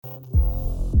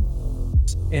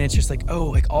And it's just like, oh,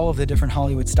 like all of the different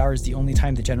Hollywood stars, the only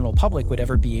time the general public would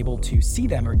ever be able to see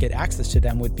them or get access to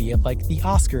them would be at like the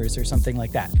Oscars or something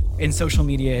like that. And social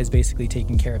media has basically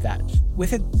taken care of that.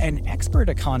 With an expert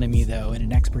economy though, and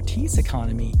an expertise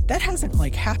economy, that hasn't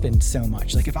like happened so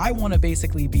much. Like if I want to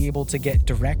basically be able to get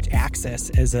direct access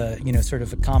as a, sort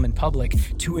of a common public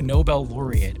to a Nobel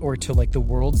laureate or to like the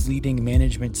world's leading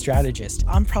management strategist,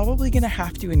 I'm probably going to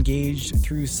have to engage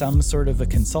through some sort of a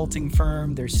consulting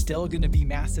firm. There's still going to be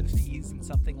massive fees and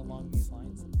something along these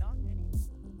lines. Not many.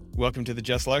 Welcome to the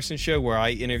Jess Larson Show, where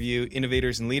I interview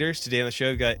innovators and leaders. Today on the show,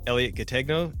 we've got Elliot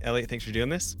Gategno. Elliot, thanks for doing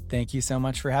this. Thank you so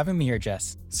much for having me here,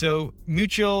 Jess. So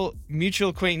mutual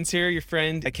acquaintance here, your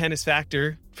friend Candice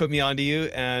Factor put me onto you,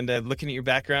 and looking at your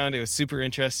background, it was super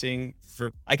interesting.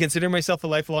 I consider myself a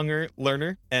lifelong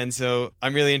learner, and so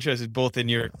I'm really interested both in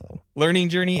your learning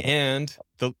journey and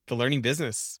the learning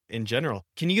business in general.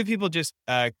 Can you give people just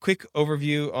a quick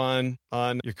overview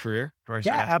on your career?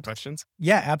 Questions?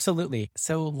 Yeah, absolutely.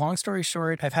 So long story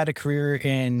short, I've had a career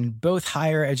in both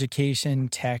higher education,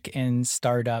 tech, and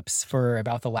startups for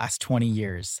about the last 20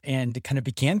 years, and kind of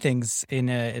began things in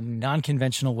a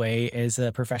non-conventional way as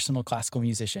a professional classical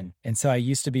musician. And so I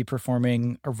used to be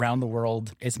performing around the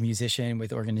world as a musician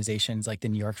with organizations like the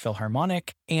New York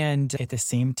Philharmonic. And at the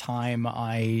same time,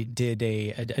 I did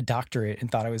a doctorate and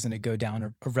thought I was going to go down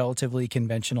a relatively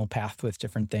conventional path with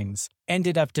different things.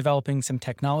 Ended up developing some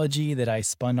technology that I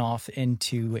spun off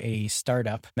into a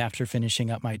startup after finishing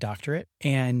up my doctorate.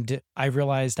 And I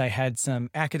realized I had some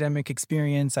academic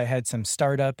experience, I had some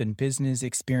startup and business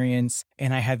experience,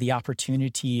 and I had the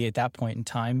opportunity at that point in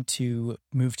time to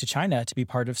move to China to be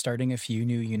part of starting a few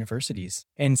new universities.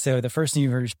 And so the first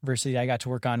university I got to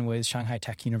work on was Shanghai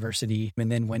Tech University,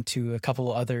 and then went to a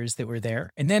couple others that were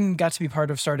there, and then got to be part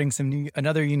of starting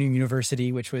another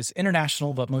university, which was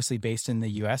international, but mostly based in the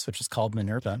US, which is called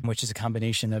Minerva, which is a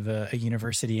combination of a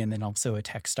university and then also a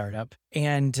tech startup.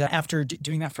 And after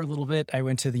doing that for a little bit, I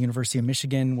went to the University of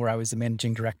Michigan, where I was the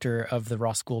managing director of the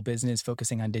Ross School of Business,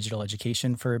 focusing on digital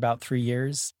education for about 3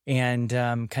 years. And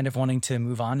kind of wanting to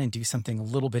move on and do something a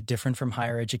little bit different from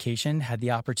higher education, had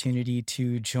the opportunity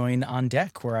to join On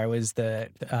Deck, where I was the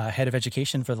head of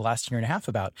education for the last year and a half,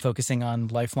 about focusing on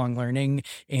lifelong learning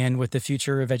and what the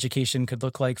future of education could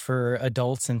look like for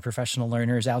adults and professional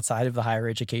learners outside of the higher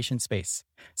education space.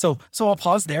 So I'll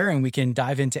pause there and we can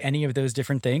dive into any of those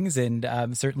different things, and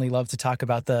certainly love to talk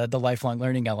about the lifelong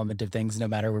learning element of things no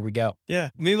matter where we go. Yeah,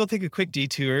 maybe we'll take a quick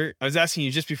detour. I was asking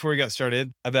you just before we got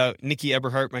started about Nikki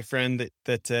Eberhardt, my friend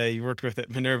that you worked with at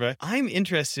Minerva. I'm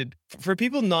interested, for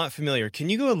people not familiar, can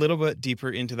you go a little bit deeper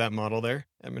into that model there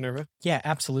at Minerva? Yeah,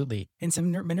 absolutely. And so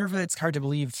Minerva, it's hard to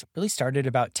believe, really started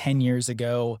about 10 years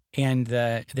ago, and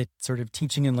the sort of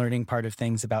teaching and learning part of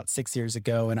things about 6 years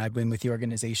ago. And I've been with the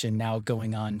organization now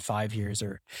going on 5 years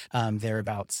or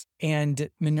thereabouts. And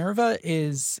Minerva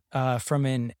is, from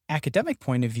an academic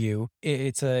point of view,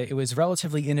 it was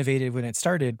relatively innovative when it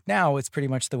started. Now it's pretty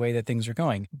much the way that things are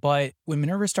going. But when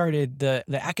Minerva started, the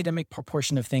academic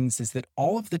portion of things is that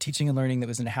all of the teaching and learning that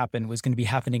was going to happen was going to be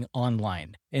happening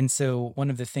online. And so one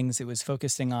of the things it was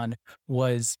focusing on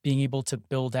was being able to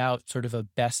build out sort of a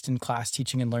best-in-class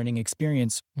teaching and learning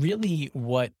experience, really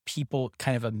what people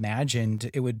kind of imagined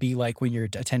it would be like when you're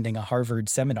attending a Harvard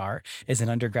seminar as an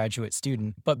undergraduate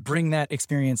student, but bring that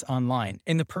experience online.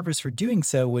 And the purpose for doing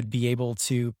so would be able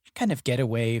to kind of get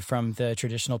away from the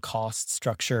traditional cost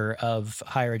structure of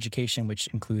higher education, which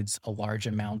includes a large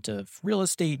amount of real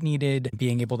estate needed,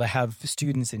 being able to have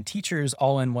students and teachers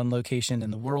all in one location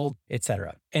in the world, et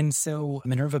cetera. And so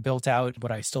Minerva built out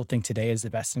what I still think today is the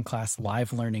best-in-class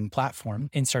live learning platform,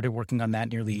 and started working on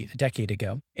that nearly a decade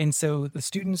ago. And so the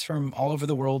students from all over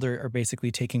the world are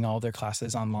basically taking all their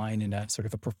classes online in a sort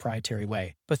of a proprietary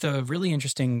way. But the really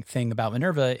interesting thing about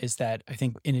Minerva is that I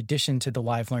think in addition to the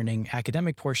live learning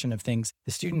academic portion of things,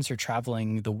 the students are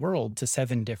traveling the world to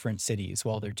 7 different cities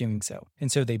while they're doing so.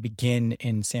 And so they begin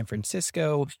in San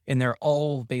Francisco, and they're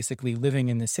all basically living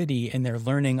in the city, and they're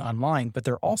learning online, but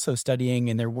they're also studying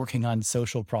and they're working on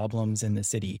social problems in the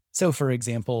city. So for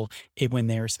example, when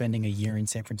they're spending a year in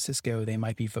San Francisco, they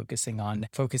might be focusing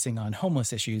on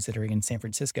homeless issues that are in San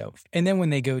Francisco. And then when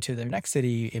they go to their next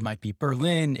city, it might be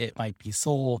Berlin, it might be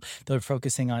Seoul. They're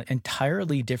focusing on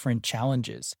entirely different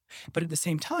challenges. But at the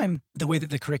same time, the way that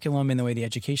the curriculum and the way the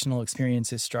educational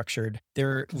experience is structured,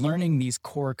 they're learning these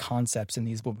core concepts and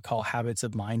these what we call habits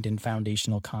of mind and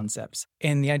foundational concepts.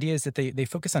 And the idea is that they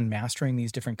focus on mastering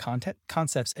these different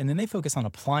concepts, and then they focus on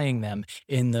applying them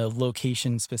in the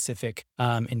location specific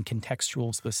and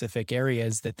contextual specific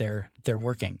areas that they're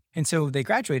working. And so they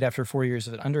graduate after 4 years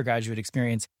of an undergraduate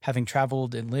experience, having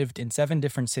traveled and lived in 7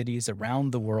 different cities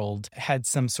around the world, had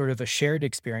some sort of a shared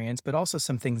experience, but also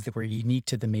some things that were unique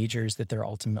to the majors that they're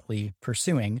ultimately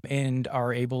pursuing, and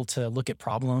are able to look at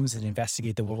problems and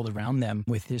investigate the world around them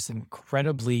with this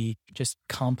incredibly just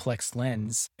complex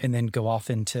lens, and then go off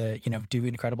into, do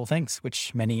incredible things,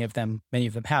 which many of them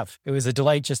have. It was a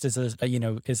delight, just as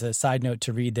a side note,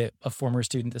 to read that a former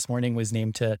student this morning was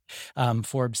named to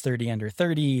Forbes 30 under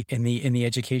 30 in the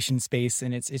education space.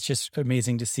 And it's just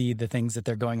amazing to see the things that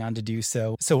they're going on to do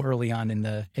so early on in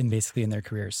their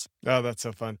careers. Oh, that's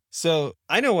so fun. So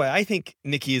I know why I think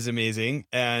Nikki is amazing.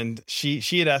 And she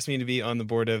had asked me to be on the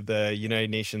board of the United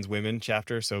Nations Women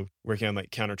chapter. So working on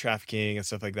like counter trafficking and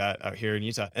stuff like that out here in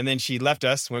Utah. And then she left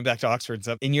us, went back to Oxford and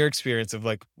stuff. In your experience of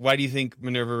like, why do you think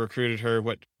Minerva recruited her?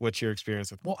 What's your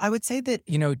experience with? Well, I would say that,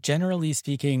 generally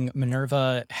speaking,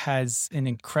 Minerva has an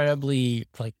incredibly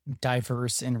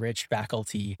diverse and rich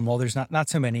faculty. While there's not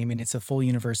so many, I mean, it's a full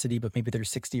university, but maybe there's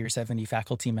 60 or 70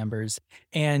 faculty members.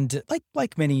 And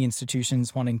like many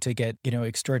institutions wanting to get,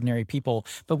 extraordinary people.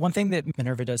 But one thing that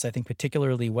Minerva does, I think,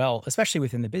 particularly well, especially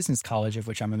within the business college of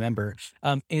which I'm a member,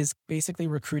 is basically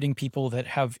recruiting people that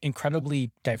have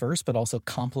incredibly diverse, but also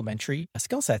complementary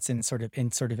skill sets and sort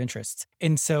of interests.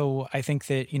 And so I think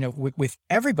that, with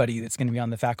everybody that's going to be on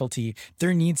the faculty,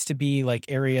 there needs to be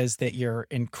areas that you're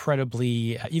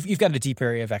incredibly, you've got a deep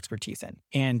area of expertise in.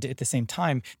 And at the same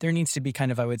time, there needs to be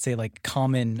kind of, I would say,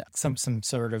 common, some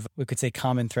sort of, we could say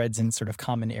common threads and sort of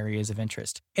common areas of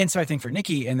interest. And so I think for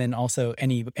Nikki, and then also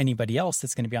anybody else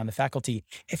that's going to be on the faculty,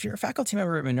 if you're a faculty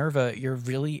member at Minerva, you're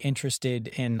really interested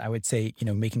in, I would say,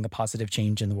 making a positive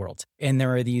change in the world. And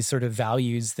there are these sort of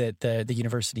values that the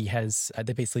university has,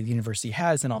 that basically the university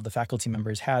has and all the faculty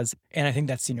members has. And I think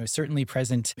that's, certainly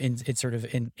present in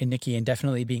Nikki, and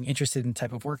definitely being interested in the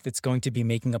type of work that's going to be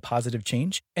making a positive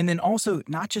change. And then also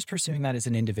not just pursuing that as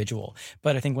an individual,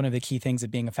 but I think one of the key things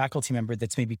of being a faculty member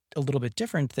that's maybe a little bit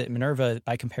different that Minerva,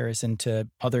 by comparison to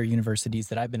other universities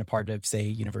that I've been a part of, say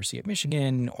University of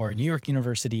Michigan or New York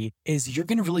University, is you're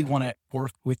going to really want to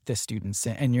work with the students,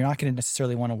 and you're not going to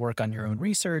necessarily want to work on your own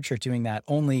research or doing that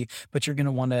only, but you're going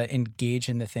to want to engage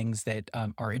in the things that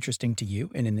are interesting to you.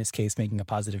 And in this case, making a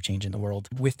positive change in the world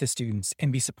with the students,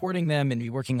 and be supporting them and be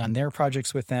working on their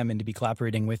projects with them and to be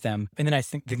collaborating with them. And then I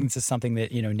think this is something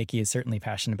that, Nikki is certainly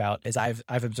passionate about, as I've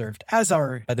observed, as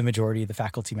are the majority of the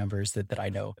faculty members that I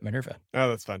know at Minerva. Oh,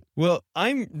 that's fun. Well,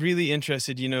 I'm really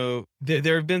interested,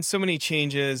 there have been so many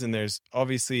changes, and there's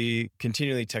obviously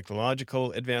continually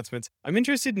technological advancements. I'm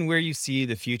interested in where you see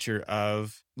the future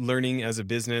of learning as a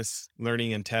business,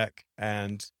 learning in tech,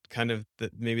 and kind of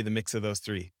maybe the mix of those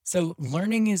three. So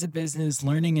learning as a business,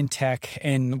 learning in tech,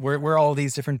 and where all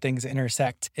these different things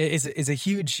intersect is a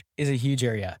huge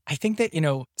area. I think that,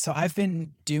 so I've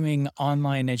been doing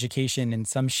online education in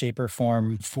some shape or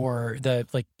form for the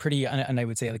pretty, and I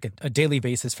would say a daily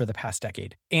basis for the past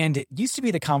decade. And it used to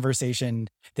be the conversation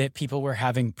that people were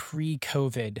having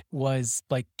pre-COVID was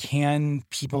can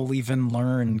people even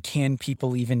learn? Can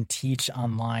people even teach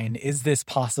online? Is this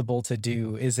possible to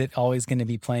do? Is it always going to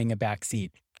be playing a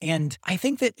backseat? And I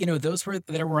think that, those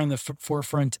that were on the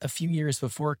forefront a few years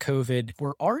before COVID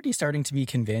were already starting to be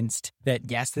convinced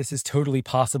that, yes, this is totally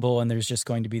possible. And there's just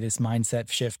going to be this mindset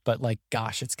shift. But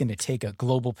gosh, it's going to take a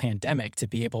global pandemic to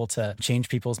be able to change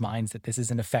people's minds that this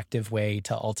is an effective way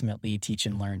to ultimately teach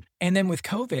and learn. And then with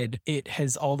COVID, it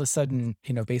has all of a sudden,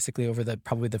 basically over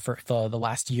the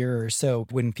last year or so,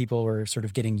 when people were sort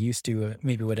of getting used to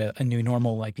maybe what a new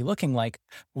normal might be looking like,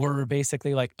 we're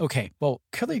basically okay, well,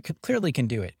 clearly can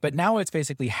do it. But now it's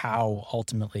basically how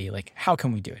ultimately, how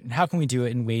can we do it? And how can we do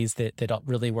it in ways that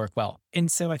really work well? And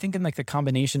so I think in the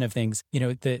combination of things,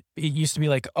 that it used to be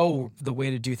the way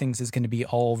to do things is going to be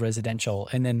all residential.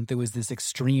 And then there was this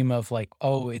extreme of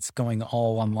it's going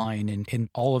all online, and in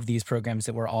all of these programs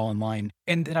that were all online.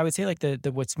 And then I would say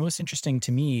what's most interesting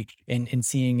to me in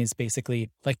seeing is basically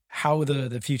how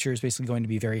the future is basically going to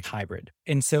be very hybrid.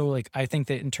 And so I think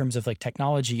that in terms of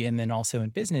technology, and then also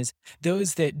in business,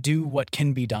 those that do what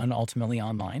can be done ultimately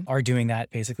online are doing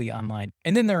that basically online.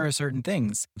 And then there are certain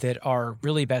things that are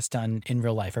really best done in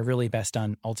real life, are really best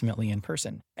done ultimately in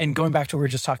person. And going back to what we were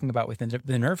just talking about with the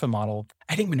Minerva model,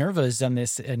 I think Minerva has done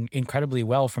this incredibly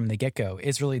well from the get-go.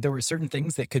 It's really, there were certain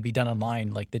things that could be done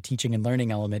online, like the teaching and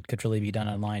learning element could really be done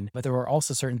online, but there were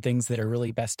also certain things that are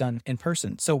really best done in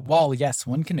person. So while yes,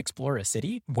 one can explore a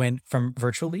city when from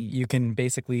virtually, you can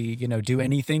basically, do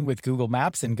anything with Google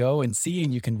Maps and go and see,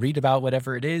 and you can read about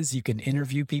whatever it is. You can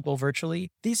interview people virtually.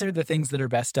 These are the things that are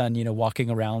best done, walking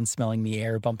around, smelling the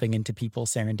air, bumping into people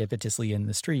serendipitously in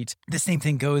the street. The same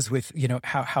thing goes with,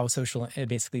 how social,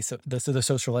 basically, so the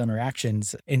social interactions.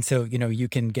 And so, you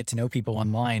can get to know people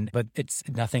online, but it's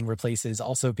nothing replaces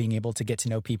also being able to get to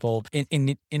know people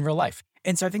in real life.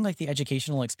 And so I think like the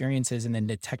educational experiences and then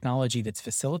the technology that's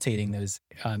facilitating those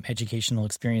educational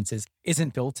experiences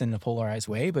isn't built in a polarized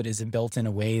way, but isn't built in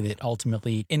a way that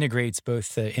ultimately integrates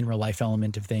both the in real life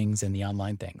element of things and the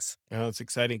online things. Oh, that's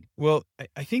exciting. Well,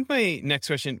 I think my next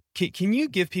question, can you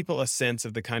give people a sense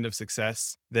of the kind of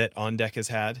success that OnDeck has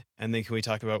had? And then can we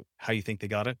talk about how you think they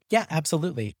got it? Yeah,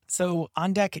 absolutely. So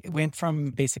OnDeck went from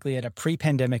basically at a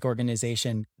pre-pandemic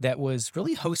organization that was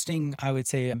really hosting, I would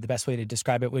say the best way to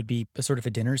describe it would be a sort of a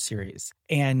dinner series.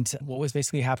 And what was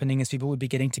basically happening is people would be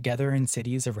getting together in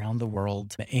cities around the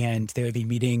world, and they would be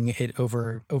meeting it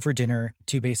over dinner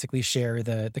to basically share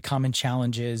the common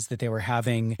challenges that they were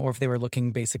having, or if they were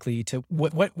looking basically to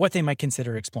what they might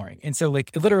consider exploring. And so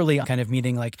like literally kind of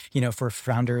meeting like, for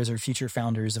founders or future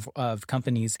founders of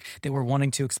companies that were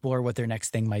wanting to explore what their next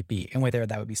thing might be, and whether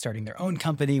that would be starting their own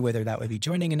company, whether that would be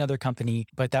joining another company,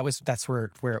 but that's where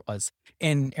it was.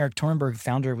 And Eric Torenberg,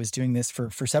 founder, was doing this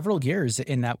for several years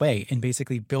in that way, and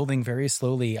basically building very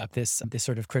slowly up this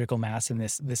sort of critical mass and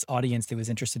this audience that was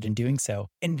interested in doing so.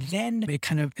 And then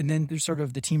there's sort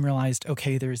of the team realized,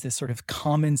 okay, there's this sort of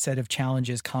common set of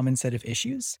challenges, common set of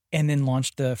issues, and then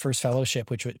launched the first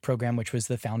fellowship, which was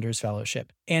the Founders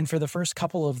Fellowship. And for the first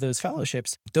couple of those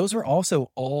fellowships, those were also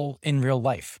all in real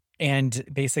life. And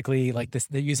basically like this,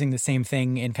 they're using the same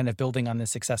thing and kind of building on the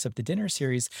success of the dinner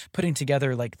series, putting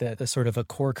together like the sort of a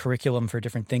core curriculum for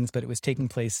different things, but it was taking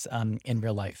place in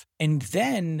real life. And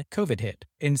then COVID hit.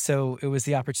 And so it was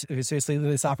basically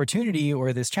this opportunity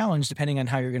or this challenge, depending on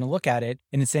how you're going to look at it.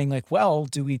 And it's saying like, well,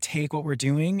 do we take what we're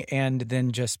doing and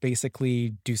then just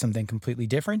basically do something completely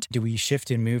different? Do we shift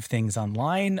and move things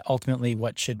online? Ultimately,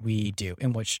 what should we do?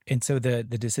 And so the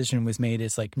decision was made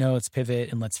is like, no, let's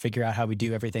pivot and let's figure out how we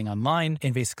do everything online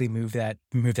and basically move that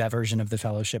version of the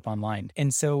fellowship online.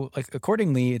 And so like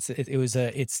accordingly, it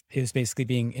was basically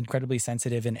being incredibly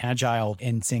sensitive and agile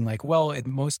and saying like, well,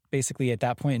 basically at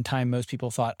that point in time, most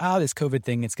people thought, this COVID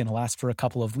thing, it's going to last for a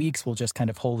couple of weeks. We'll just kind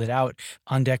of hold it out.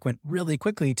 OnDeck went really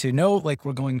quickly to no, like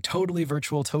we're going totally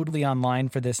virtual, totally online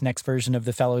for this next version of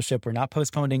the fellowship. We're not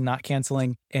postponing, not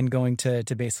canceling, and going to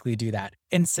basically do that.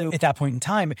 And so at that point in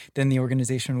time, then the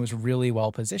organization was really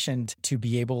well positioned to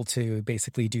be able to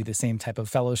basically do the same type of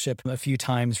fellowship a few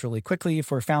times really quickly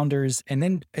for founders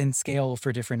and scale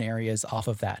for different areas off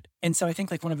of that. And so I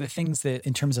think like one of the things that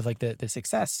in terms of like the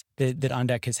success that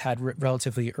OnDeck has had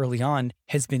relatively early on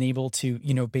has been able to,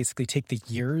 basically take the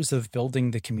years of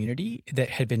building the community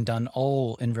that had been done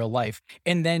all in real life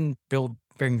and then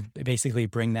bring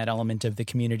that element of the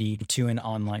community to an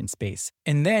online space.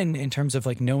 And then in terms of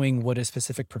like knowing what a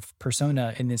specific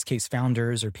persona, in this case,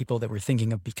 founders or people that were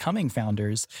thinking of becoming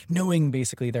founders, knowing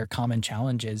basically their common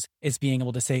challenges is being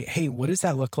able to say, hey, what does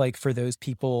that look like for those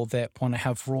people that want to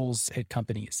have roles at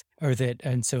companies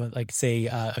and so like say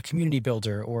a community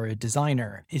builder or a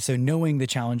designer. So knowing the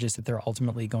challenges that they're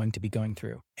ultimately going to be going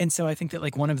through. And so I think that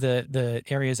like one of the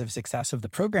areas of success of the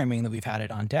programming that we've had at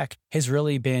OnDeck has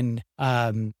really been,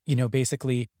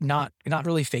 basically not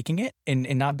really faking it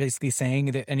and not basically saying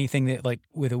that anything that like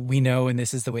we know and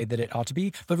this is the way that it ought to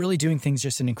be, but really doing things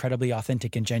just in incredibly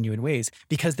authentic and genuine ways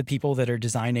because the people that are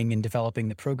designing and developing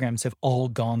the programs have all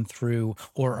gone through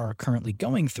or are currently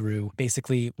going through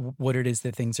basically what it is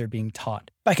that things are being taught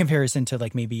by comparison to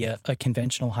like maybe a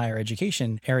conventional higher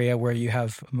education area where you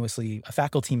have mostly a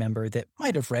faculty member that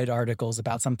might have read articles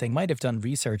about something, might have done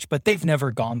research, but they've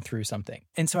never gone through something.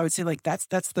 And so I would say like that's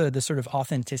the sort of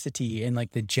authenticity and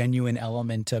like the genuine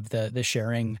element of the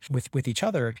sharing with each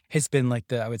other has been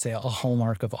like I would say a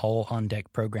hallmark of all OnDeck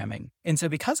programming. And so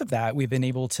because of that, we've been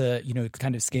able to,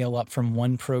 kind of scale up from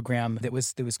one program that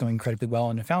was going incredibly well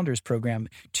in a founders program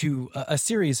to a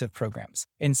series of programs.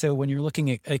 And so when you're looking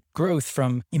at growth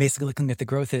from basically looking at the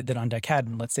growth that OnDeck had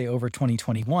in, let's say, over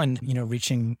 2021,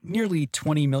 reaching nearly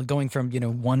 20 million, going from,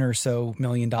 $1 or so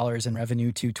million in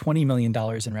revenue to $20 million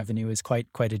in revenue is quite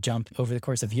a jump over the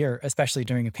course of a year, especially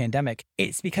during a pandemic.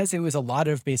 It's because it was a lot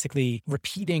of basically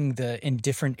repeating in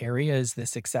different areas, the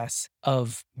success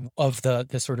of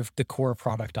the sort of the core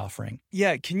product offering.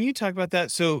 Yeah. Can you talk about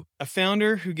that? So a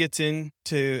founder who gets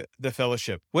into the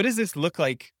fellowship, what does this look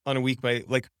like on a week by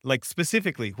like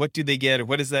specifically, what do they get, or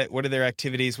what is that? What are their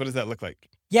activities? What does that look like?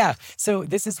 Yeah. So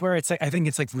this is where it's like, I think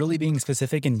it's like really being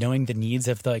specific and knowing the needs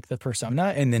of the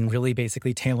persona, and then really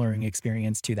basically tailoring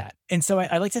experience to that. And so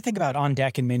I like to think about On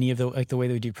Deck and many of the way that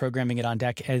we do programming at On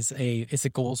Deck as a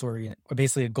goals orient, or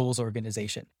basically a goals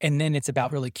organization. And then it's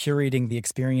about really curating the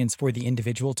experience for the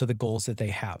individual to the goals that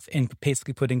they have, and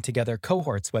basically putting together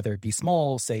cohorts, whether it be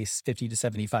small, say 50 to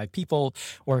 75 people,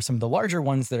 or some of the larger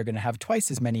ones that are going to have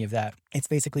twice as many of that. It's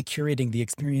basically curating the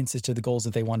experiences to the goals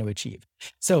that they want to achieve.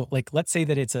 So like, let's say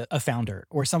that it's a founder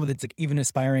or someone that's like even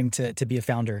aspiring to be a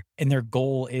founder, and their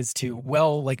goal is to,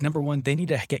 well, like number one, they need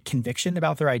to get conviction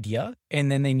about their idea,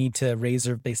 and then they need to raise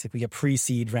basically a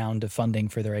pre-seed round of funding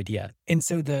for their idea. And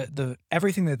so the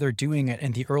everything that they're doing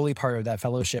in the early part of that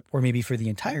fellowship, or maybe for the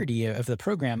entirety of the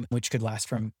program, which could last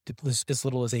from as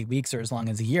little as 8 weeks or as long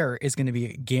as a year, is going to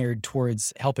be geared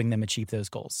towards helping them achieve those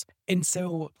goals. And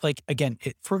so like, again,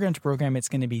 program to program, it's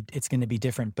going to be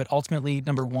different, but ultimately,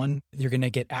 number one, you're going to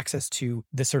get access to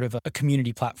this sort of a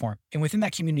community platform. And within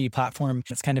that community platform,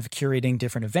 it's kind of curating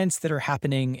different events that are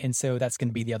happening. And so that's going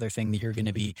to be the other thing that you're going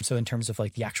to be, so in terms of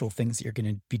like the actual things that you're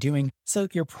going to be doing. So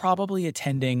you're probably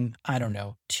attending, I don't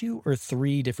know, 2 or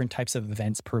 3 different types of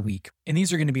events per week. And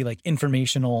these are going to be like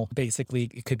informational, basically.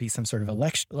 It could be some sort of a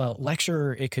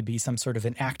lecture. It could be some sort of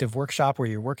an active workshop where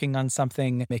you're working on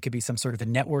something. It could be some sort of a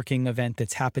networking event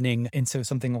that's happening. And so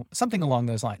something along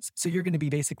those lines. So you're going to be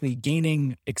basically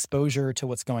gaining exposure to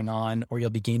what's going on, or you'll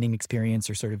be gaining experience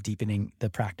or sort of deepening the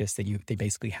practice that they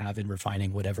basically have in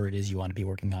refining whatever it is you want to be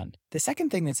working on. The second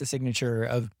thing that's a signature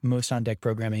of most On Deck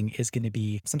programming is going to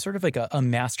be some sort of like a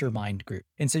mastermind group.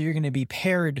 And so you're going to be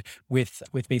paired with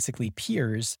basically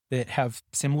peers that have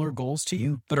similar goals to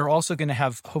you, but are also going to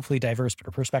have hopefully diverse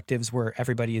perspectives where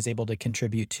everybody is able to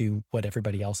contribute to what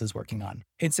everybody else is working on.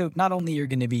 And so not only you're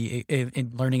going to be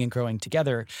learning and growing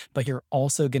together, but you're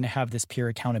also going to have this peer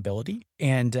accountability.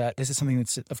 And this is something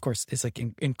that's, of course, is like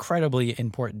incredibly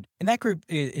important. And that group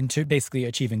into basically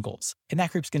achieving goals. And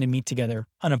that group's going to meet together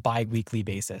on a bi-weekly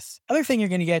basis. Other thing you're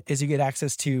going to get is you get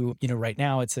access to, right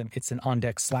now it's an On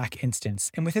Deck Slack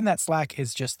instance. And within that Slack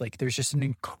is just like, there's just an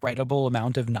incredible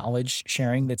amount of knowledge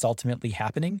sharing that's ultimately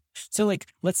happening. So like,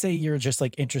 let's say you're just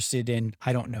like interested in,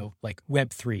 I don't know, like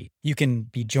Web3. You can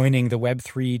be joining the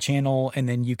Web3 channel, and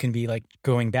then you can be like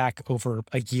going back over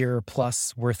a year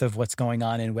plus worth of what's going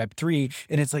on in Web3.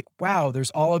 And it's like, wow,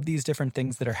 there's all of these different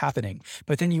things that are happening.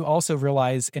 But then you also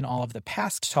realize in all of the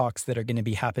past talks that are going to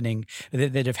be happening,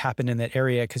 that have happened in that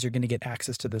area, because you're going to get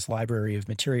access to this library of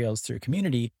materials through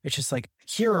community. It's just like,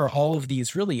 here are all of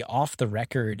these really off the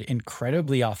record,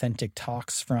 incredibly authentic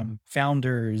talks from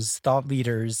founders, thought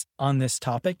leaders on this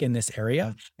topic in this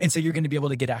area. And so you're going to be able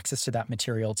to get access to that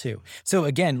material too. So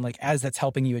again, like as that's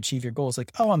helping you achieve your goals,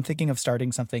 like, oh, I'm thinking of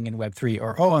starting something in Web3,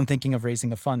 or, oh, I'm thinking of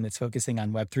raising a fund that's focusing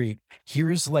on Web3.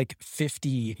 Here's like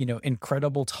 50,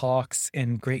 incredible talks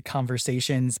and great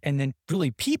conversations, and then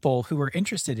really people who are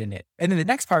interested in it. And then the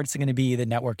next part is going to be the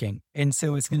networking. And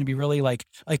so it's going to be really like,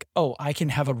 oh, I can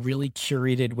have a really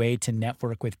curated way to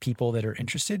network with people that are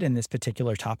interested in this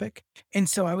particular topic. And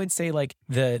so I would say like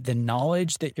the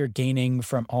knowledge that you're gaining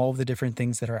from all of the different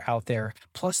things that are out there,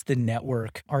 plus the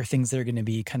network, are things that are going to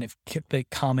be kind of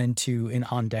common to an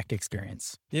On Deck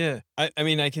experience. Yeah. I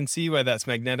mean, I can see why that's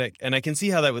magnetic, and I can see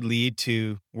how that would lead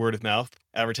to word of mouth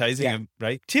advertising,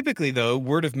 right? Typically though,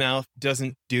 word of mouth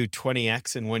doesn't do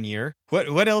 20x in 1 year.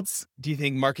 What else do you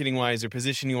think, marketing wise or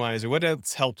positioning wise, or what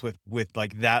else helped with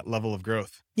like that level of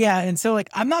growth? Yeah. And so like,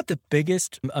 I'm not the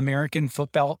biggest American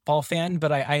football fan,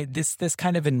 but this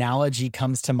kind of analogy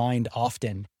comes to mind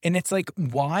often. And it's like,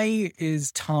 why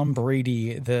is Tom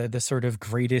Brady the sort of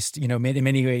greatest, in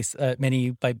many ways,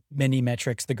 by many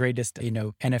metrics, the greatest,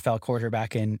 NFL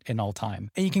quarterback in all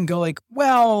time? And you can go like,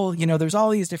 well, there's all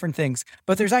these different things,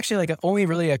 but there's actually like only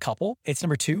really a couple. It's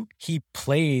number two, he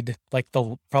played like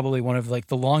probably one of like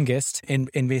the longest and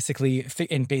basically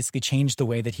changed the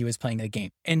way that he was playing the game.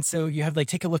 And so you have like,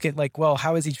 take a look at like, well,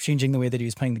 how is he changing the way that he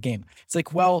was playing the game? It's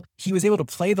like, well, he was able to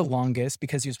play the longest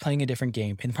because he was playing a different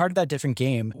game. And part of that different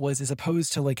game was, as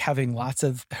opposed to like having lots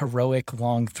of heroic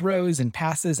long throws and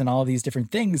passes and all of these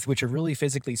different things, which are really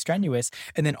physically strenuous,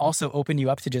 and then also open you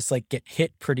up to just like get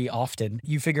hit pretty often.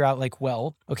 You figure out like,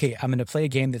 well, okay, I'm going to play a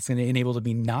game that's going to enable able to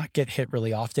be not get hit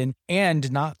really often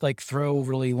and not like throw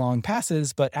really long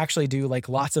passes, but actually do like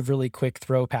lots of really quick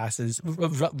throw passes,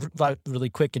 really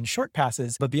quick and short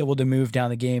passes, but be able to move down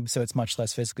the game so it's much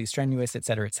less physically strenuous, et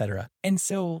cetera, et cetera. And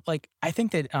so like, I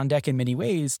think that On Deck in many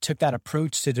ways took that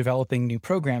approach to developing new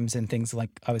programs and things like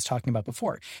I was talking about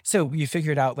before. So you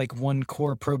figured out like one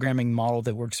core programming model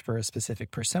that works for a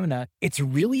specific persona. It's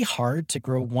really hard to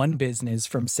grow one business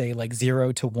from say like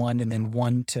 0 to 1 and then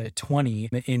 1 to 20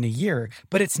 in a year,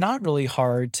 but it's not really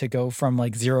hard to go from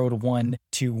like 0 to 1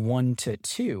 to 1 to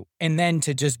 2 and then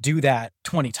to just do that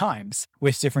 20 times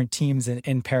with different teams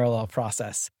in parallel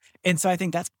process. And so I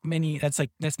think that's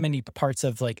many parts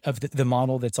of like of the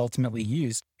model that's ultimately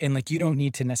used. And like, you don't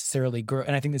need to necessarily grow.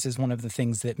 And I think this is one of the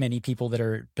things that many people that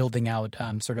are building out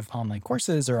sort of online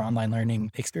courses or online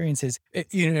learning experiences,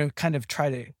 kind of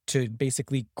try to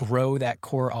basically grow that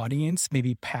core audience,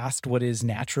 maybe past what is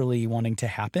naturally wanting to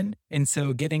happen. And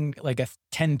so getting like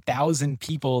 10,000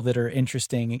 people that are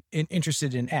interested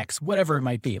in X, whatever it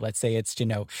might be. Let's say it's,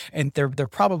 and they're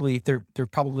probably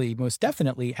most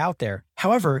definitely out there.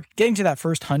 However, getting to that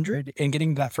first 100 and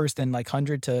getting to that first then like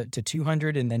 100 to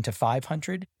 200 and then to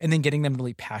 500 and then getting them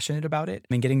really passionate about it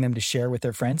and getting them to share with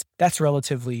their friends, that's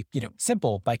relatively,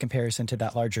 simple by comparison to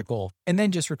that larger goal. And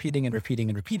then just repeating and repeating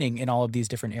and repeating in all of these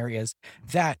different areas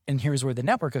and here's where the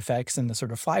network effects and the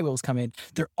sort of flywheels come in.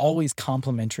 They're always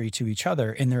complementary to each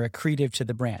other and they're accretive to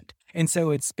the brand. And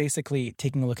so it's basically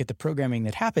taking a look at the programming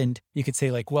that happened. You could say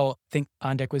like, well, I think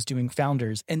On Deck was doing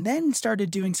founders and then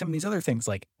started doing some of these other things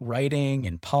like writing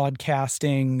and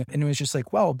podcasting. And it was just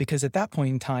like, well, because at that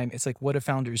point in time, it's like, what do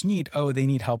founders need? Oh, they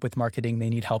need help with marketing. They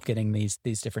need help getting these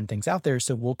different things out there.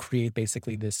 So we'll create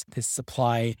basically this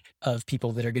supply of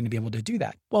people that are going to be able to do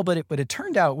that. Well, but what it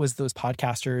turned out was those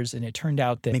podcasters, and it turned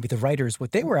out that maybe the writers,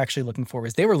 what they were actually looking for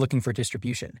was they were looking for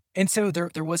distribution. And so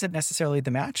there wasn't necessarily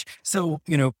the match. So,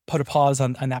 put a pause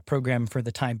on that program for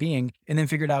the time being and then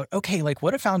figured out, okay, like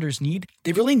what do founders need?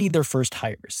 They really need their first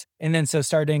hires. And then so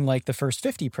starting like the First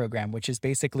 50 program, which is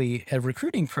basically a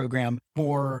recruiting program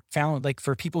for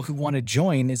people who want to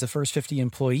join as a First 50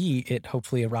 employee at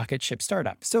hopefully a rocket ship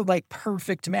startup. So like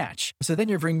perfect match. So then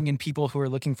you're bringing in people who are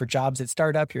looking for jobs at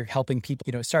startup. You're helping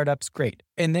people, startups, great.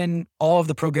 And then all of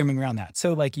the programming around that.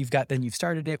 So like you've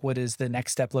started it. What does the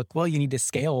next step look? Well, you need to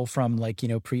scale from like,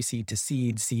 pre-seed to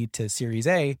seed to Series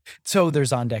A. So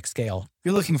there's On Deck Scale.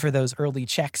 You're looking for those early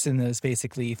checks and those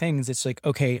basically things. It's like,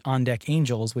 okay, On Deck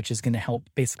Angels, which is going to help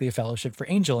basically a fellowship for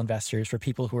angel investors, for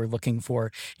people who are looking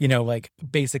for, like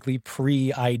basically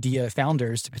pre-idea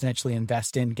founders to potentially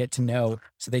invest in, get to know,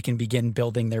 so they can begin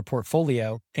building their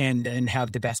portfolio and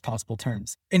have the best possible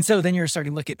terms. And so then you're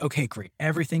starting to look at, okay, great.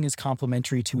 Everything is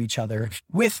complementary to each other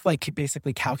with like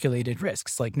basically calculated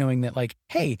risks, like knowing that like,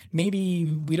 hey, maybe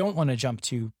we don't want to jump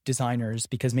to designers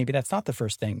because maybe that's not the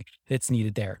first thing that's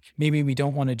needed there. Maybe we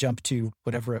don't want to jump to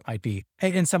whatever it might be.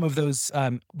 And some of those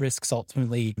risks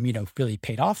ultimately, really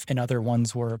paid off. And other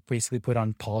ones were basically put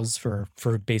on pause for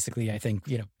basically, I think,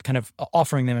 kind of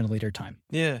offering them in a later time.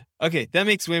 Yeah. Okay. That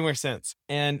makes way more sense.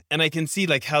 And I can see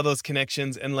like how those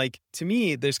connections and like, to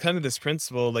me, there's kind of this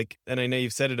principle, like, and I know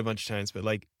you've said it a bunch of times, but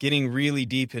like getting really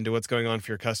deep into what's going on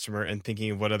for your customer and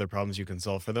thinking of what other problems you can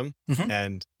solve for them. Mm-hmm.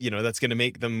 And, that's going to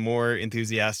make them more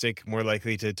enthusiastic, more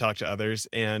likely to talk to others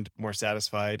and more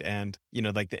satisfied. And,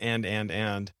 like the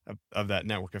and of that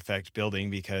network effect building,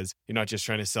 because you're not just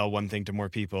trying to sell one thing to more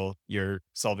people, you're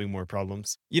solving more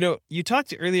problems. You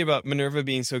talked earlier about Minerva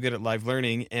being so good at live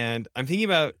learning, and I'm thinking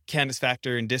about Candace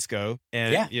Factor and Disco,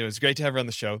 and it's great to have her on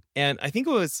the show. And I think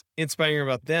what was inspiring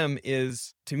about them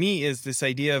is this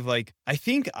idea of like, I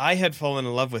think I had fallen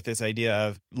in love with this idea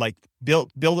of like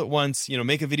build it once,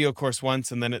 make a video course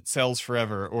once and then it sells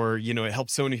forever, or, it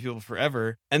helps so many people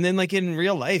forever. And then like in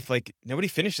real life, like nobody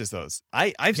finishes those.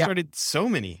 I've started so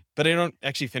many, but I don't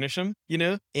actually finish them,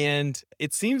 and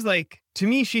it seems like, to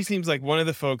me, she seems like one of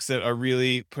the folks that are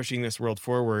really pushing this world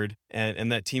forward,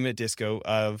 and that team at Disco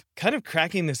of kind of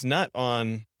cracking this nut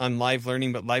on live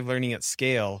learning, but live learning at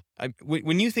scale.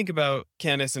 When you think about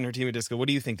Candace and her team at Disco, what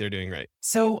do you think they're doing right?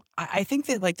 So I think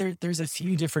that like there's a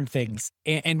few different things.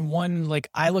 And one, like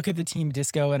I look at the team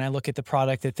Disco and I look at the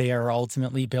product that they are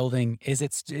ultimately building, is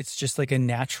it's just like a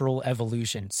natural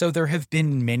evolution. So there have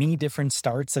been many different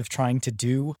starts of trying to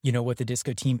do, what the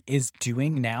Disco team is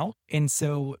doing now. And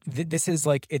so this is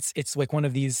like, it's like one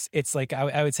of these, it's like,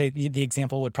 I would say the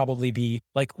example would probably be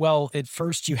like, well, at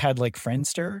first you had like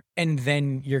Friendster, and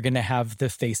then you're going to have the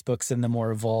Facebooks and the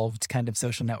more evolved kind of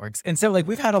social networks. And so like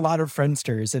we've had a lot of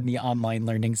Friendsters in the online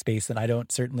learning space that I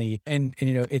don't certainly, and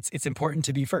you know, it's important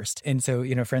to be first. And so,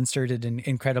 you know, Friendster did an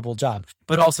incredible job,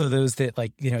 but also those that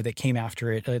like, you know, that came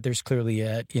after it, there's clearly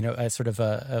a, you know, a sort of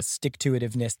a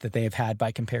stick-to-itiveness that they have had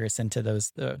by comparison to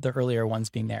those, the earlier ones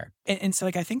being there. And so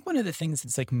like, I think one of the things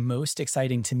that's like most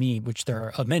exciting to me, which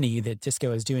there are many that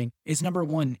Disco is doing, is number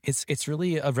one, it's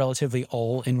really a relatively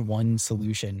all-in-one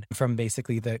solution from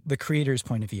basically the creator's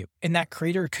point of view. And that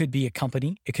creator could be a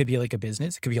company, it could be like a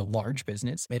business, it could be a large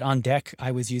business. At On Deck,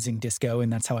 I was using Disco,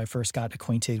 and that's how I first got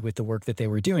acquainted with the work that they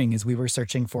were doing, is we were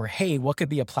searching for, hey, what could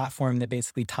be a platform that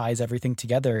basically ties everything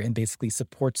together and basically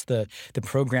supports the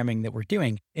programming that we're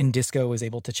doing. And Disco was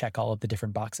able to check all of the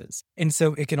different boxes. And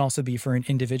so it can also be for an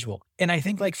individual. And I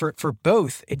think like for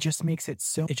both, it just makes it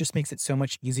so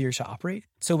much easier to operate.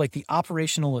 So like the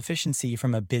operational efficiency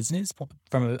from a business,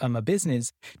 a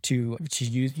business to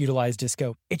utilize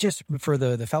Disco, it just, for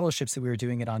the fellowships that we were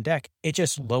doing it On Deck, it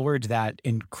just lowered that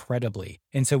incredibly.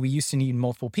 And so we used to need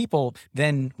multiple people,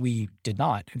 then we did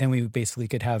not. Then we basically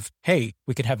could have,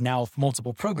 we could have now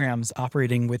multiple programs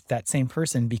operating with that same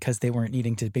person because they weren't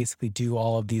needing to basically do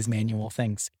all of these manual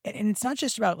things. And it's not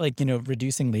just about like, you know,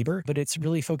 reducing labor, but it's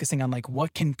really focusing on like,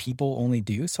 what can people only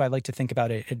do? So I like to think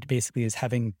about it basically as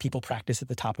having people practice at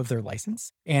the top of their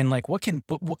license. And like,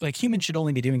 like humans should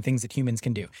only be doing things that humans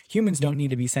can do. Humans don't need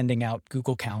to be sending out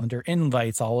Google Calendar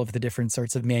invites, all of the different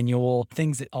sorts of manual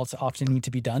things that also often need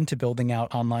to be done to building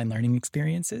out online learning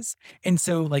experiences. And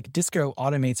so like Disco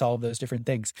automates all of those different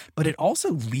things, but it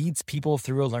also leads people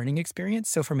through a learning experience.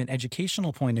 So from an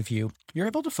educational point of view, you're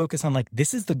able to focus on like,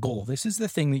 this is the goal. This is the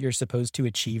thing that you're supposed to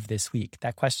achieve this week.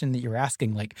 That question that you're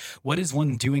asking, like, what is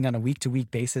one doing on a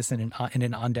week-to-week basis in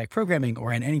an On Deck programming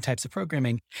or in any types of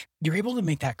programming? You're able to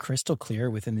make that crystal clear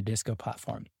within the Disco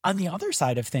platform. On the other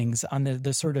side of things, on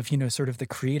the sort of, you know, sort of the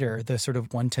creator, the sort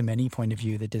of one-to-many point of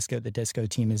view that the Disco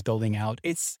team is building out,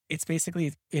 it's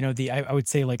basically, you know, I would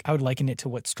say like, I would liken it to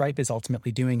what Stripe is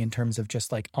ultimately doing in terms of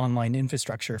just like online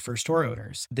infrastructure for store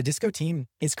owners. The Disco team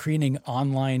is creating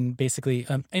online, basically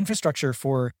infrastructure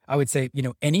for, I would say, you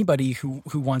know, anybody who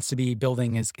wants to be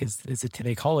building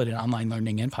they call it an online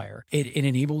learning empire. It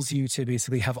enables you to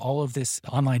basically have all of this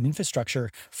online infrastructure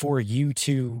for you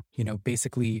to, you know,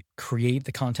 basically create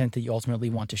the content that you ultimately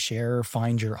want to share,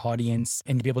 find your audience,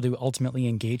 and to be able to ultimately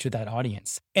engage with that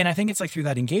audience. And I think it's like through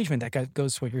that engagement that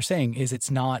goes to what you're saying, is it's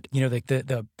not, you know, like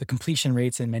the completion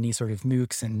rates in many sort of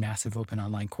MOOCs and massive open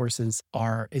online courses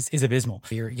is abysmal.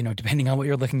 You're, you know, depending on what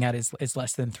you're looking at, is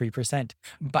less than 3%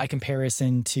 by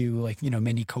comparison to like, you know,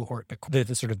 many cohort,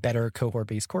 the sort of better cohort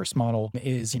based course model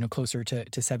is, you know, closer to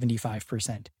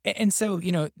 75%. And so,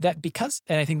 you know,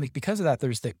 and I think like because of that,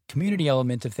 there's the community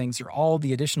element of things, or all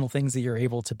the additional things that you're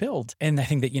able to build. And I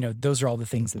think that, you know, those are all the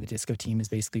things that the Disco team is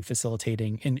basically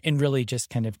facilitating and really just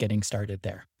kind of getting started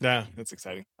there. Yeah, that's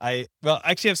exciting. I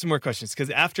actually have some more questions, because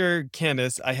after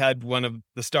Candace, I had one of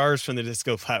the stars from the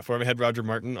Disco platform. I had Roger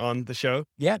Martin on the show.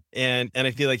 Yeah. And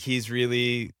I feel like he's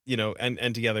really, you know,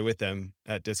 and together with them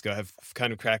at Disco have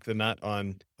kind of cracked the nut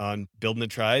on building a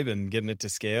tribe and getting it to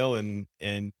scale and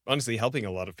honestly helping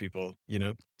a lot of people, you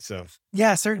know? So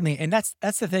yeah, certainly. And that's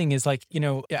the thing is like, you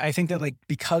know, I think that like,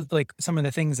 because like some of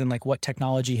the things and like what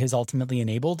technology has ultimately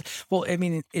enabled, well, I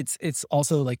mean, it's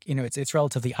also like, you know, it's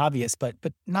relatively obvious, but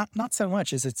not so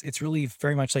much as it's really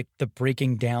very much like the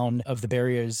breaking down of the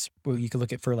barriers where you could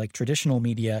look at for like traditional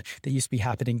media that used to be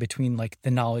happening between like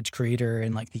the knowledge creator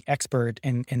and like the expert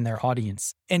and their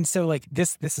audience. And so like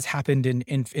this has happened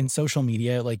in social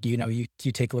media. Like, you know, you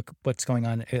take a look at what's going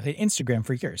on at Instagram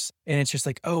for years. And it's just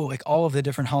like, oh, like all of the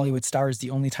different Hollywood stars, the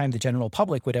only time the general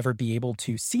public would ever be able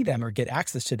to see them or get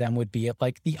access to them would be at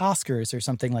like the Oscars or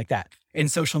something like that. And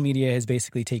social media has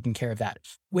basically taken care of that.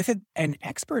 With an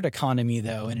expert economy,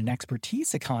 though, and an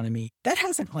expertise economy, that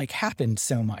hasn't like happened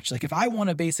so much. Like if I want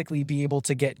to basically be able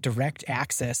to get direct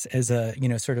access as a, you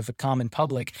know, sort of a common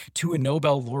public to a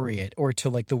Nobel laureate or to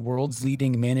like the world's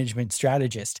leading management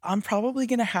strategist, I'm probably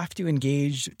going to have to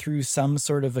engage through some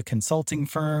sort of a consulting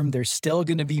firm. There's still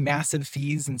going to be massive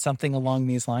fees and something along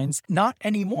these lines. Not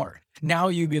anymore. Now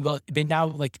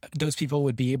like those people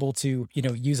would be able to, you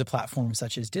know, use a platform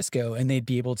such as Disco, and they'd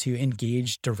be able to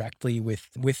engage directly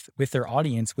with their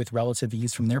audience with relative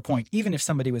ease from their point. Even if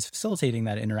somebody was facilitating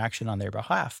that interaction on their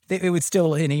behalf, it would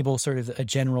still enable sort of a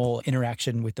general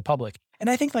interaction with the public. And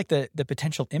I think like the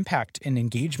potential impact and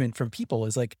engagement from people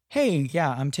is like, hey, yeah,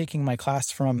 I'm taking my class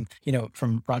from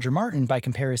Roger Martin by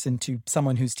comparison to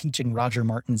someone who's teaching Roger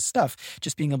Martin's stuff,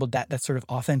 just being able that sort of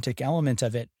authentic element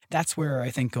of it that's where I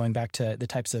think going back to the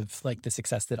types of like the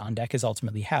success that On Deck is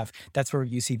ultimately have, that's where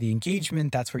you see the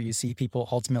engagement. That's where you see people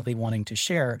ultimately wanting to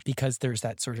share because there's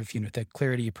that sort of, the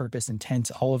clarity, purpose,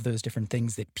 intent, all of those different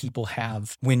things that people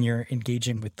have when you're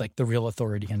engaging with like the real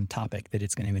authority and topic that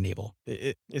it's going to enable.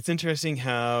 It's interesting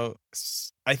how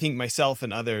I think myself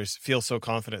and others feel so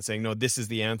confident saying, no, this is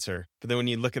the answer. But then when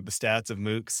you look at the stats of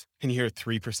MOOCs and you hear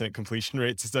 3% completion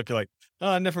rates and stuff, you're like,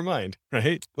 oh, never mind.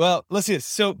 Right. Well, let's see this.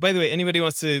 So by the way, anybody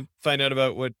wants to find out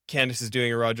about what Candace is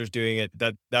doing or Roger's doing,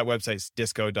 that website's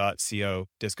disco.co,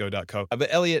 disco.co. But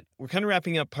Elliot, we're kind of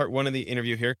wrapping up part one of the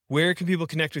interview here. Where can people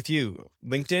connect with you?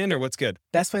 LinkedIn or what's good?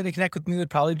 Best way to connect with me would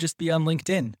probably just be on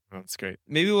LinkedIn. Oh, that's great.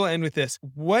 Maybe we'll end with this.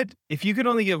 What if you could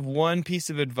only give one piece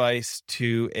of advice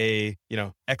to a,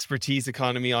 expertise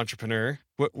economy entrepreneur?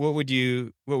 What would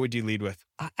you lead with?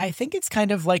 I think it's kind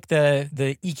of like the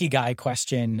ikigai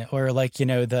question, or like,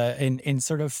 in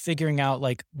sort of figuring out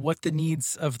like what the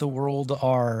needs of the world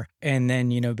are, and then,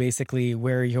 basically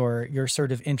where your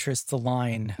sort of interests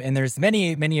align. And there's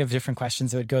many of different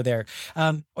questions that would go there.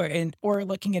 Or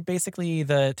looking at basically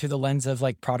through the lens of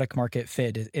like product market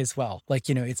fit as well. Like,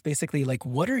 it's basically like,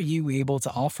 what are you able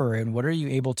to offer and what are you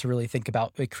able to really think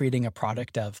about creating a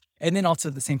product of? And then also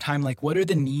at the same time, like, what are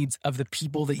the needs of the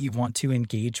people that you want to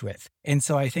engage with? And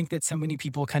so I think that so many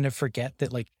people kind of forget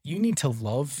that like you need to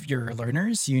love your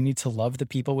learners. You need to love the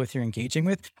people with you're engaging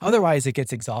with. Otherwise it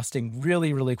gets exhausting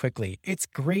really, really quickly. It's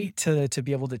great to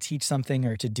be able to teach something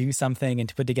or to do something and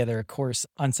to put together a course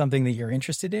on something that you're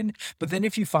interested in. But then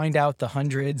if you find out the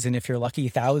hundreds and if you're lucky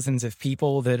thousands of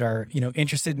people that are,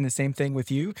 interested in the same thing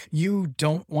with you, you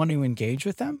don't want to engage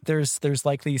with them. There's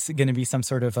likely going to be some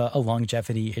sort of a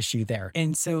longevity issue there.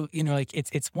 And so, like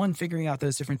it's one, figuring out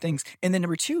those different things. And then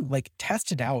number two, like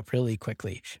test it out really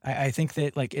quickly. I think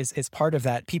that like as part of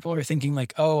that, people are thinking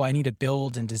like, oh, I need to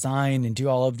build and design and do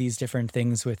all of these different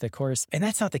things with the course. And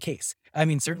that's not the case. I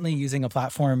mean, certainly using a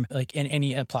platform like in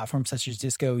any platform such as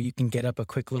Disco, you can get up a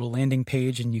quick little landing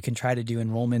page and you can try to do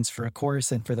enrollments for a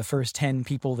course. And for the first 10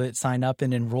 people that sign up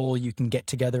and enroll, you can get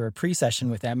together a pre-session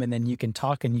with them and then you can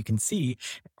talk and you can see,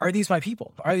 are these my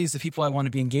people? Are these the people I want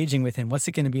to be engaging with? And what's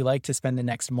it going to be like to spend the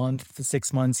next month,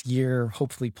 6 months, year,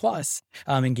 hopefully plus,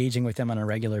 engaging with them on a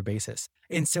regular basis?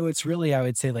 And so it's really, I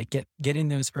would say, like get in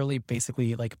those early,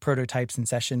 basically like prototypes and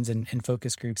sessions and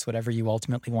focus groups, whatever you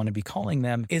ultimately want to be calling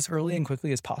them, as early and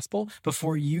quickly as possible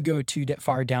before you go too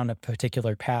far down a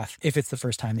particular path, if it's the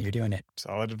first time that you're doing it.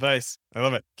 Solid advice. I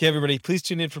love it. Okay, everybody, please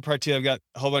tune in for part two. I've got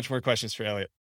a whole bunch more questions for Elliot.